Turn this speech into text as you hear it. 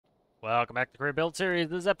Welcome back to the Career Build Series.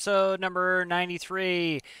 This is episode number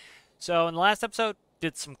 93. So in the last episode,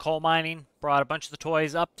 did some coal mining, brought a bunch of the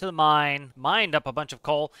toys up to the mine, mined up a bunch of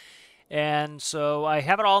coal, and so I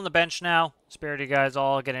have it all on the bench now. Spared you guys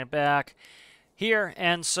all getting it back here,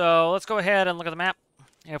 and so let's go ahead and look at the map.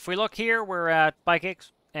 If we look here, we're at Bike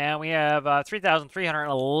Aches, and we have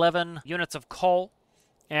 3,311 units of coal.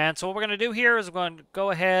 And so what we're going to do here is we're going to go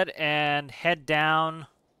ahead and head down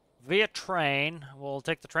via train. We'll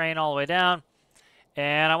take the train all the way down.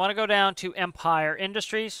 And I want to go down to Empire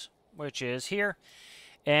Industries, which is here.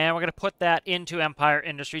 And we're going to put that into Empire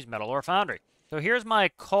Industries Metal Ore Foundry. So here's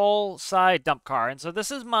my coal side dump car. And so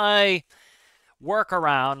this is my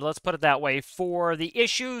workaround, let's put it that way, for the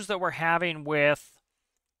issues that we're having with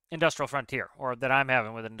Industrial Frontier, or that I'm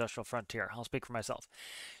having with Industrial Frontier. I'll speak for myself.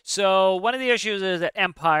 So one of the issues is at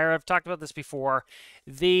Empire, I've talked about this before,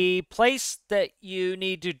 the place that you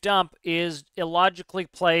need to dump is illogically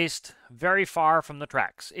placed very far from the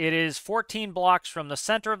tracks. It is 14 blocks from the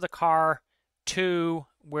center of the car to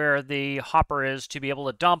where the hopper is to be able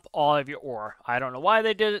to dump all of your ore. I don't know why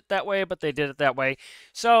they did it that way, but they did it that way.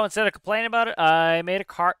 So instead of complaining about it, I made a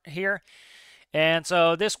cart here. And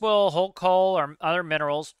so this will hold coal or other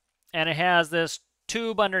minerals. And it has this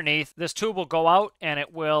tube underneath. This tube will go out and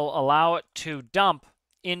it will allow it to dump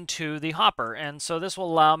into the hopper. And so this will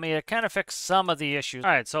allow me to kind of fix some of the issues.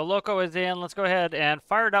 All right, so Loco is in. Let's go ahead and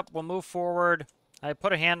fire it up. We'll move forward. I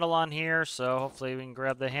put a handle on here, so hopefully we can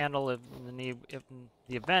grab the handle if in the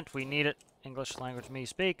event we need it. English language me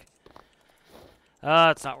speak.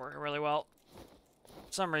 It's not working really well.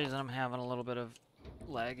 For some reason I'm having a little bit of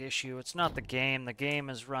lag issue. It's not the game. The game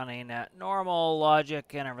is running at normal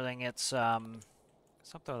logic and everything. It's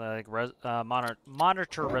something like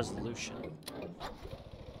monitor resolution.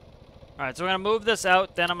 Alright, so we're going to move this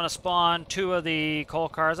out. Then I'm going to spawn two of the coal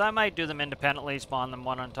cars. I might do them independently, spawn them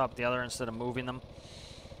one on top of the other instead of moving them.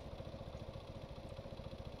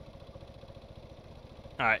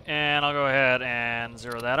 Alright, and I'll go ahead and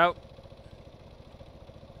zero that out.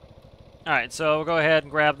 Alright, so we'll go ahead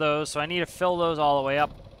and grab those. So I need to fill those all the way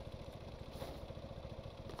up.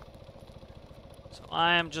 So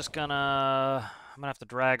I'm just I'm gonna have to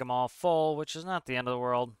drag them all full, which is not the end of the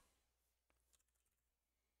world.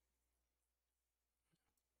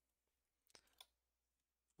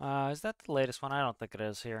 Is that the latest one? I don't think it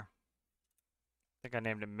is here. I think I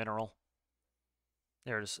named it Mineral.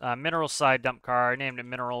 There it is. Mineral side dump car. I named it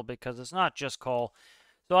Mineral because it's not just coal.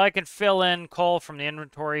 So I can fill in coal from the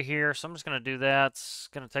inventory here. So I'm just going to do that. It's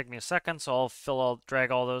going to take me a second. So I'll drag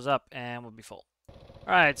all those up and we'll be full.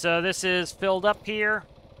 All right. So this is filled up here.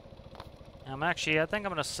 I think I'm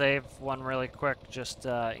going to save one really quick just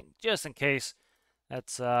in case.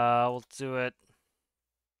 We'll do it.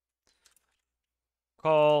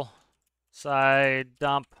 Coal side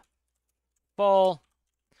dump full.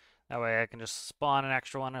 That way I can just spawn an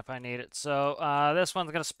extra one if I need it. So this one's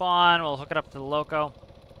going to spawn. We'll hook it up to the Loco.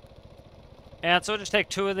 And so we'll just take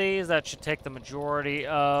two of these. That should take the majority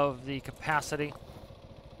of the capacity.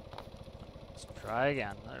 Let's try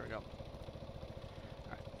again. There we go.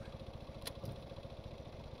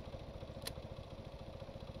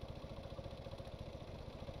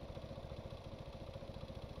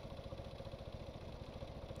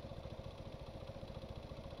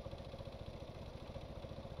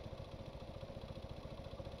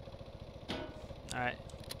 All right.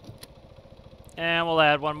 And we'll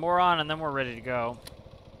add one more on, and then we're ready to go.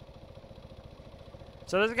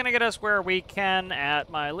 So this is going to get us where we can, at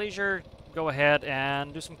my leisure, go ahead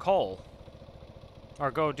and do some coal.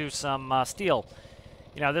 Or go do some steel.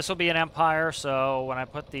 You know, this will be an Empire, so when I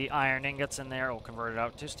put the iron ingots in there, it will convert it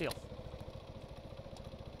out to steel.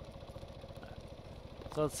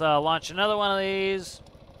 So let's launch another one of these.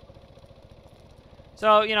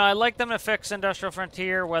 So, you know, I'd like them to fix Industrial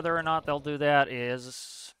Frontier. Whether or not they'll do that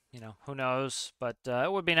is, you know, who knows. But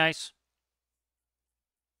it would be nice.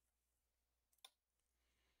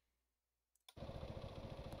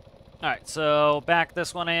 Alright, so back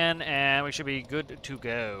this one in, and we should be good to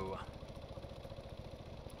go.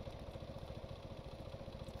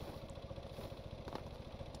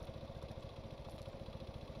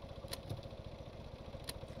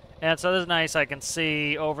 And so this is nice. I can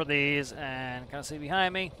see over these and kind of see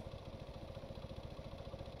behind me.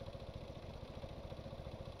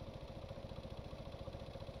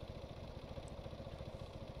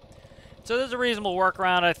 So this is a reasonable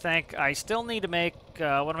workaround, I think. I still need to make, what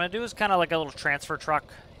I'm going to do is kind of like a little transfer truck.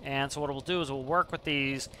 And so what we'll do is we'll work with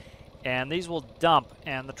these and these will dump,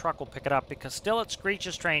 and the truck will pick it up, because still at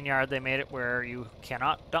Screech's train yard, they made it where you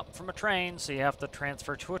cannot dump from a train, so you have to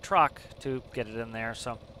transfer to a truck to get it in there.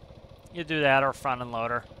 So you do that, or front end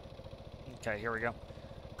loader. Okay, here we go.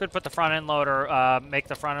 Could put the front end loader, make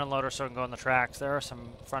the front end loader so it can go on the tracks. There are some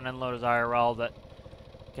front end loaders IRL that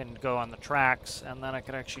can go on the tracks, and then I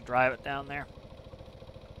could actually drive it down there.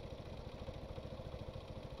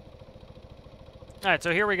 Alright,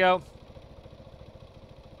 so here we go.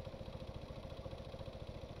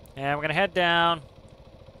 And we're going to head down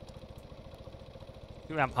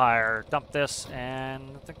to Empire, dump this,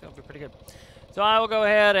 and I think that'll be pretty good. So I will go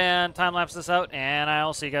ahead and time-lapse this out, and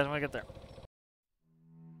I'll see you guys when we get there.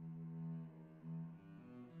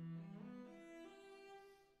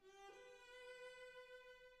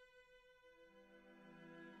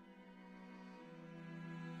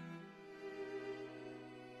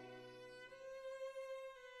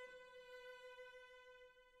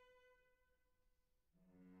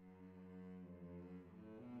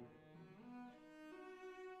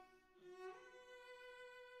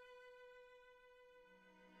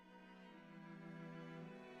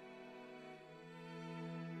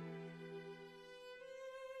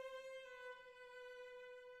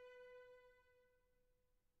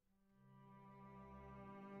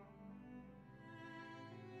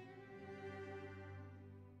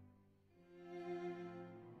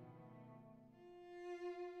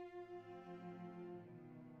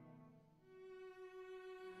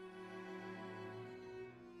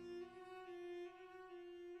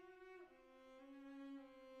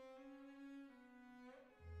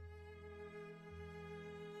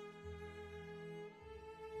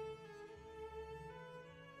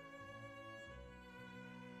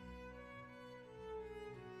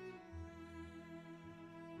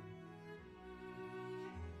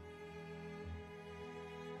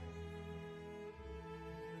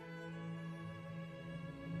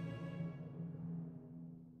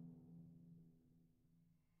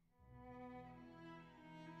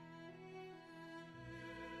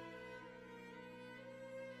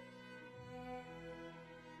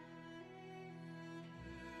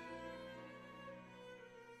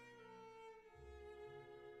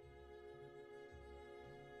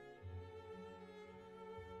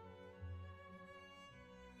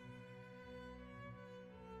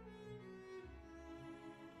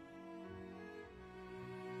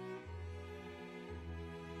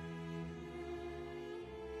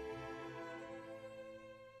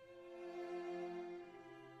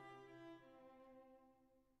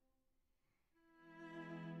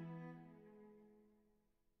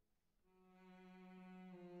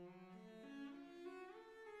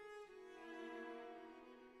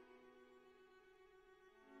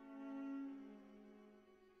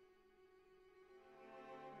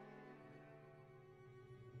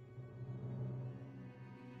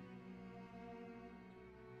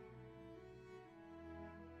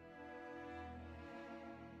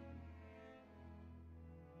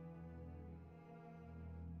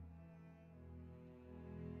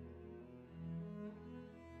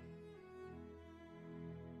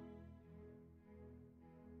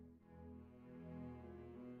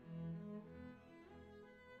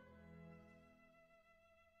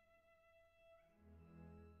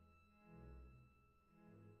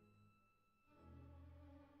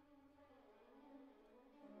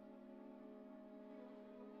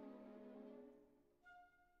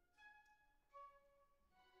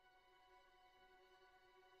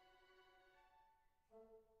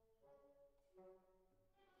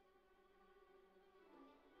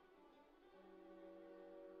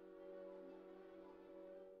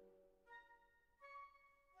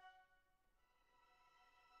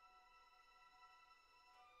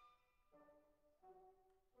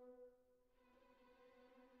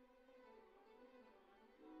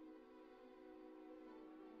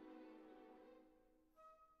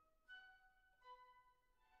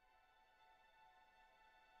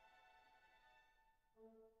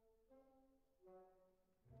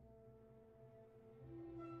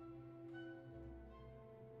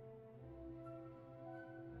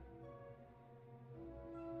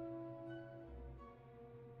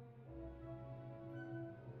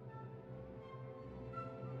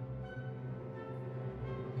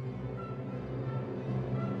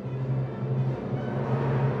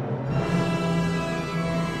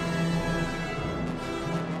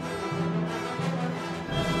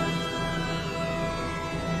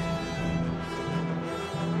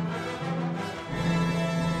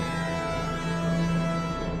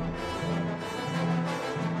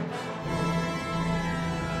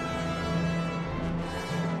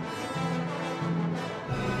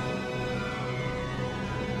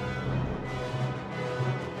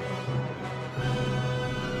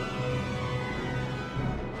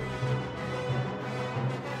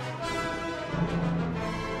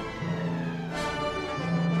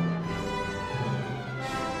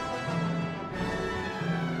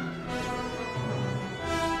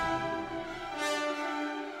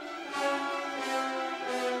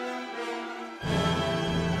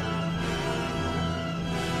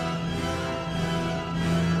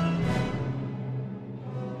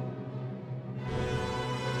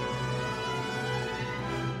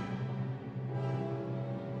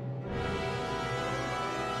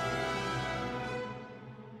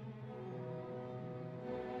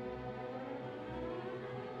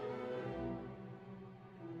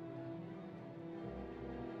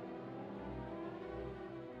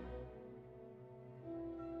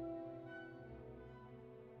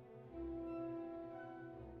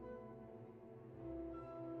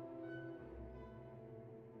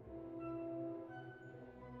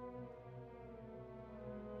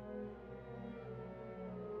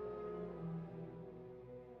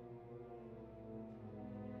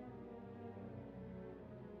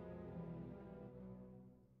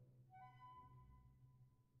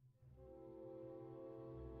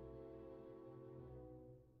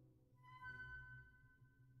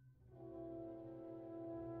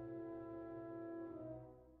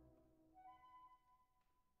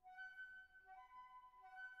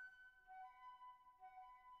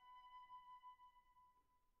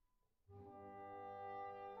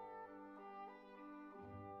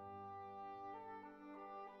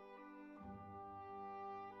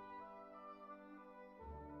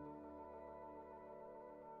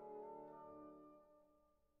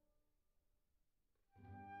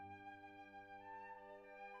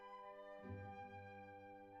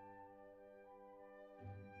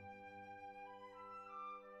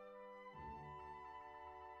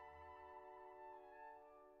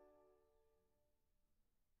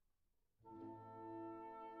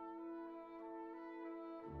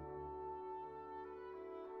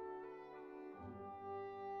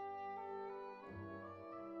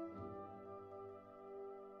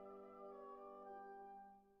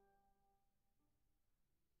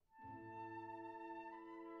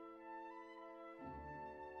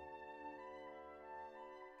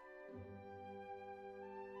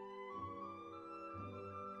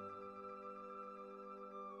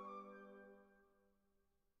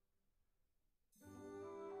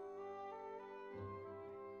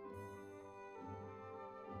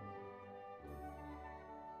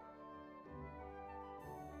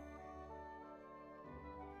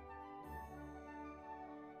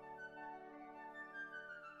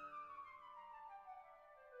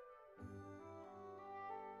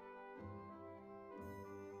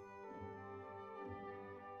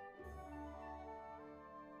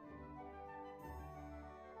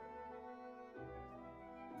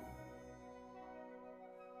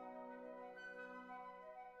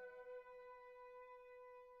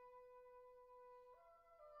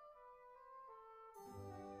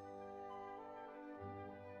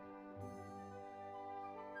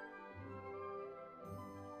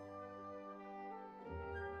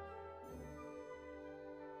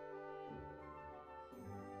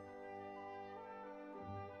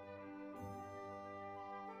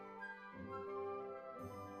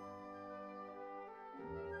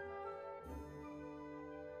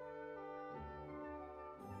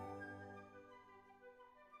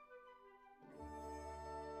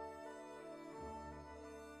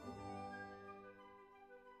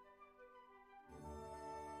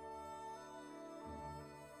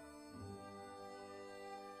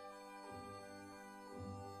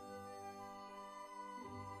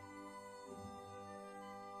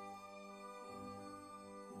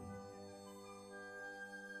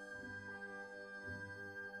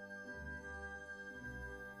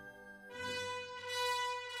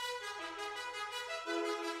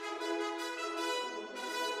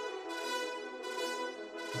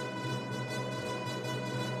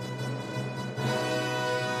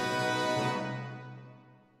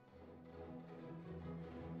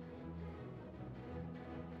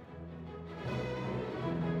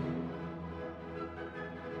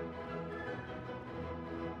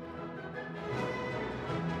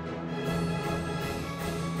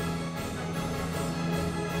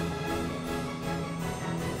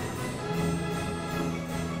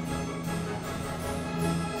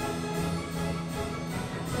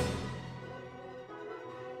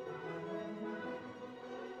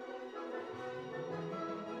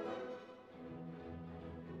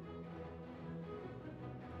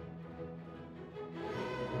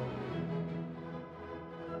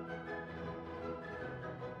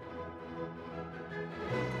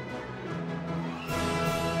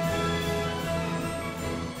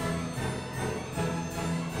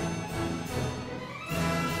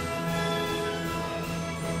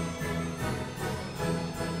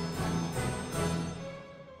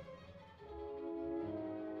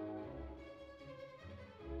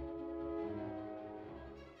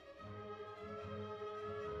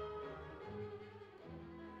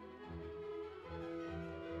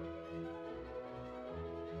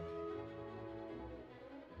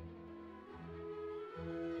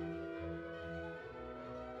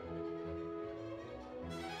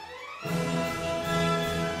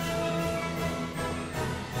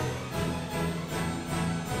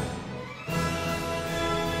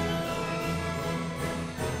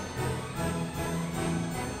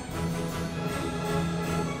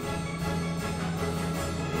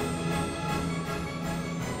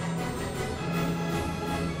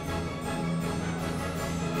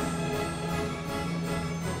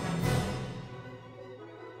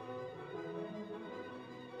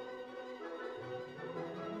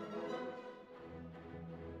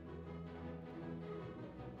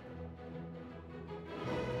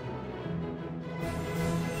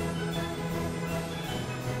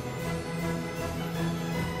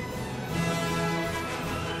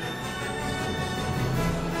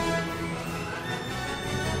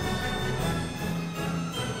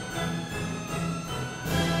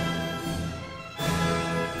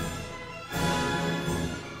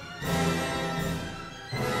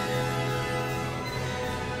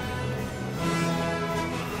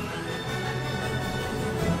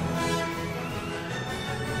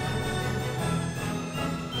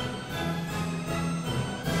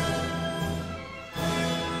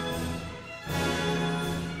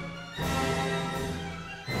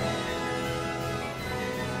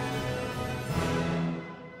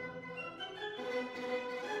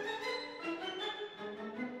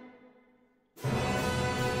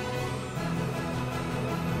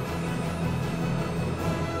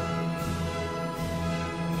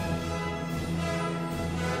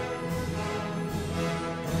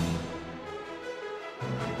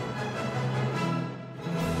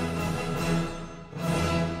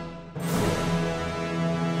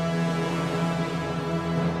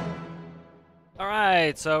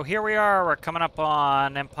 Alright, so here we are. We're coming up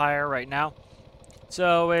on Empire right now.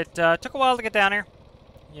 So it took a while to get down here.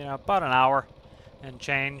 You know, about an hour and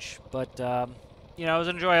change. But, you know, it was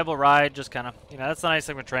an enjoyable ride. Just kind of, you know, that's the nice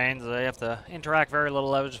thing with trains. They have to interact very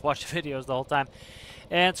little. I was just watching videos the whole time.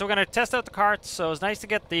 And so we're going to test out the carts. So it's nice to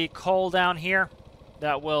get the coal down here.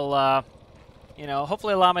 That will, you know,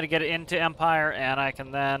 hopefully allow me to get it into Empire. And I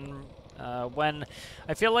can then, when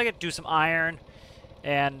I feel like it, do some iron.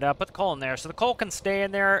 And put the coal in there. So the coal can stay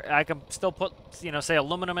in there. I can still put, you know, say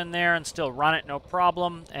aluminum in there and still run it, no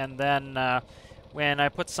problem. And then when I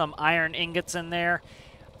put some iron ingots in there,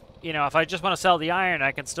 you know, if I just want to sell the iron,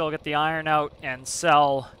 I can still get the iron out and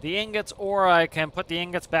sell the ingots, or I can put the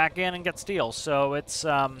ingots back in and get steel. So it's, you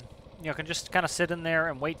know, can just kind of sit in there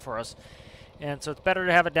and wait for us. And so it's better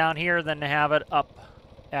to have it down here than to have it up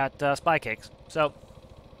at Spy Cakes. So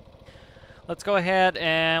let's go ahead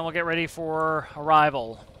and we'll get ready for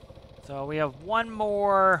arrival. So we have one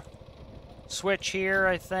more switch here,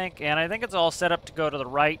 I think, and I think it's all set up to go to the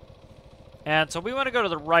right. And so we want to go to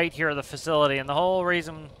the right here of the facility, and the whole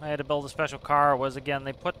reason I had to build a special car was, again,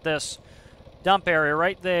 they put this dump area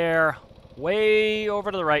right there, way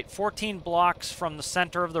over to the right, 14 blocks from the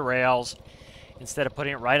center of the rails, instead of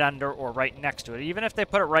putting it right under or right next to it. Even if they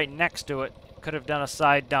put it right next to it, could have done a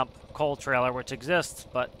side dump coal trailer, which exists,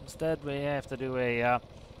 but instead we have to do a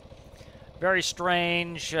very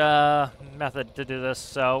strange method to do this.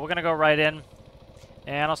 So we're going to go right in,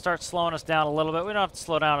 and I'll start slowing us down a little bit. We don't have to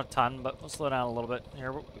slow down a ton, but we'll slow down a little bit.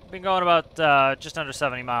 Here, we've been going about just under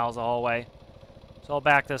 70 miles the whole way. So I'll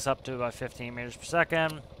back this up to about 15 meters per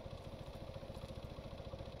second.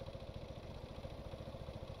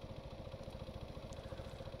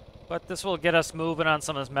 But this will get us moving on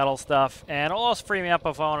some of this metal stuff, and it'll also free me up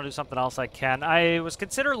if I want to do something else I can. I was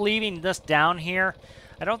considering leaving this down here.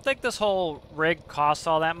 I don't think this whole rig costs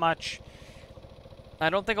all that much. I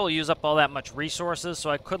don't think it'll use up all that much resources,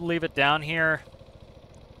 so I could leave it down here.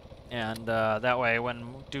 And that way,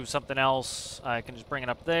 when we do something else, I can just bring it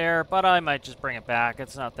up there. But I might just bring it back.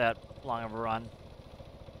 It's not that long of a run.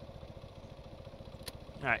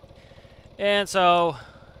 Alright. And so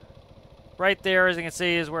right there, as you can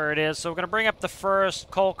see, is where it is. So we're going to bring up the first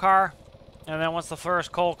coal car. And then once the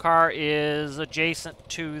first coal car is adjacent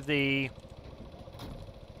to the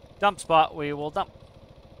dump spot, we will dump.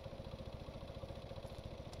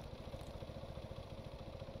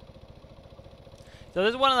 So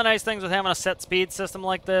this is one of the nice things with having a set speed system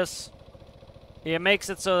like this. It makes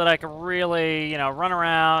it so that I can really, you know, run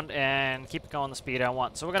around and keep it going the speed I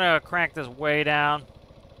want. So we're going to crank this way down.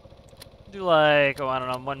 Do like, oh, I don't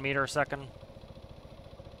know, 1 meter a second.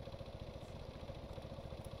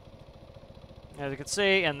 As you can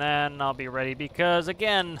see, and then I'll be ready because,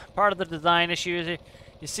 again, part of the design issue is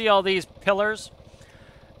you see all these pillars.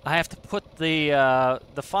 I have to put the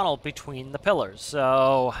funnel between the pillars.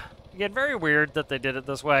 So, again, very weird that they did it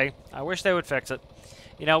this way. I wish they would fix it.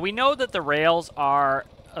 You know, we know that the rails are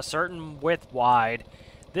a certain width wide.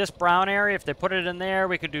 This brown area, if they put it in there,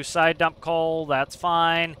 we could do side dump coal. That's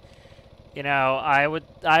fine. You know, I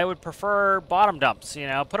would prefer bottom dumps, you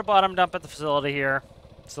know. Put a bottom dump at the facility here.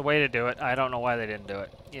 It's the way to do it. I don't know why they didn't do it,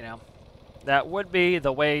 you know. That would be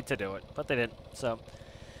the way to do it, but they didn't. So,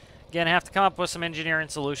 again, I have to come up with some engineering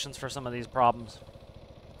solutions for some of these problems.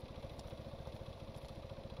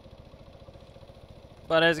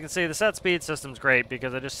 But as you can see, the set speed system's great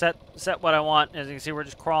because I just set what I want. As you can see, we're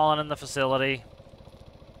just crawling in the facility.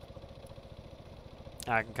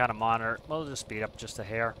 I can kind of monitor it. We'll just speed up just a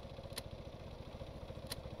hair.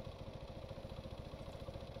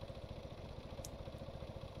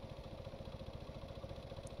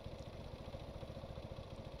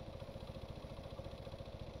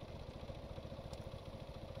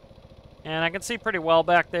 And I can see pretty well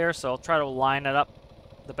back there, so I'll try to line it up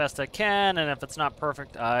the best I can, and if it's not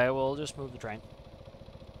perfect, I will just move the train.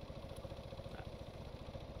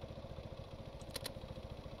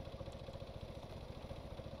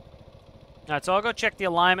 Alright, so I'll go check the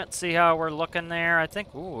alignment, see how we're looking there. I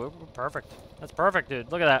think, ooh, we're perfect. That's perfect,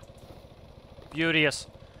 dude. Look at that. Beauteous.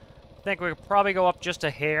 I think we could probably go up just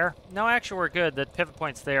a hair. No, actually, we're good. The pivot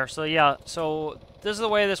point's there. So, yeah, so this is the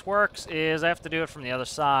way this works, is I have to do it from the other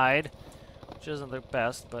side, which isn't the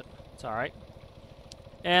best, but it's alright.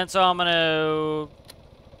 And so I'm going to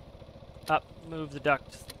move the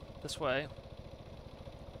duct this way.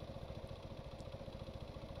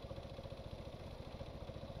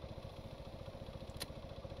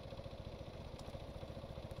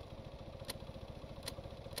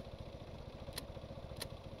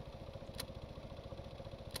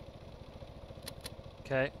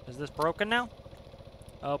 Okay, is this broken now?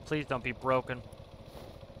 Oh, please don't be broken.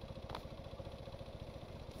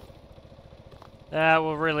 That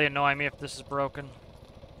will really annoy me if this is broken.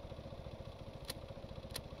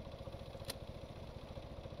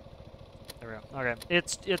 There we go. Okay.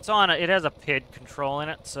 It's on it has a PID control in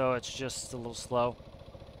it, so it's just a little slow.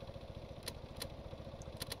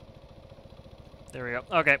 There we go.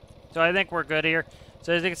 Okay. So I think we're good here.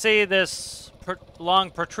 So as you can see, this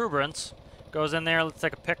long protuberance goes in there. Let's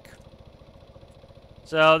take a pick.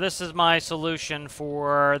 So this is my solution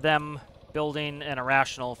for them building an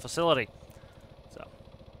irrational facility.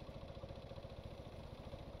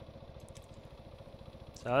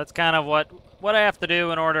 So that's kind of what I have to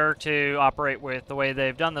do in order to operate with the way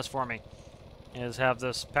they've done this for me, is have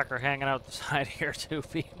this pecker hanging out the side here to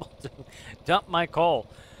be able to dump my coal.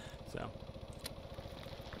 So,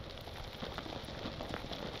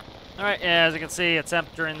 all right, as you can see, it's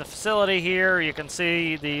entering the facility here. You can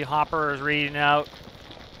see the hopper is reading out.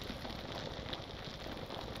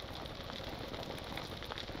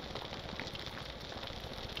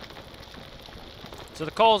 So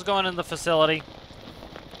the coal's going in the facility.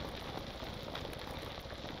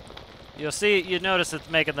 You notice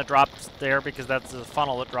it's making the drops there because that's the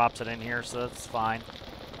funnel that drops it in here, so that's fine.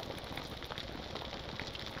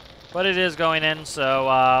 But it is going in, so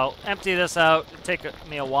I'll empty this out. It'll take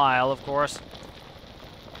me a while, of course.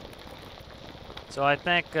 So I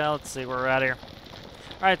think, let's see where we're at here.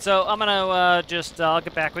 All right, so I'm gonna I'll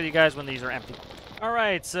get back with you guys when these are empty. All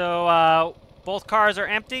right, so both cars are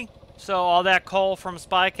empty. So all that coal from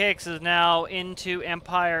Spy Cakes is now into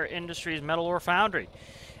Empire Industries Metal Ore Foundry.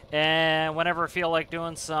 And whenever I feel like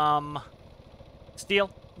doing some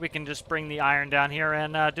steel, we can just bring the iron down here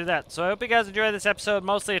and do that. So I hope you guys enjoyed this episode.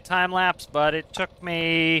 Mostly a time lapse, but it took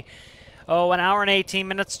me, an hour and 18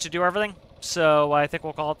 minutes to do everything. So I think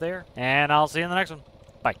we'll call it there, and I'll see you in the next one.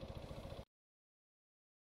 Bye.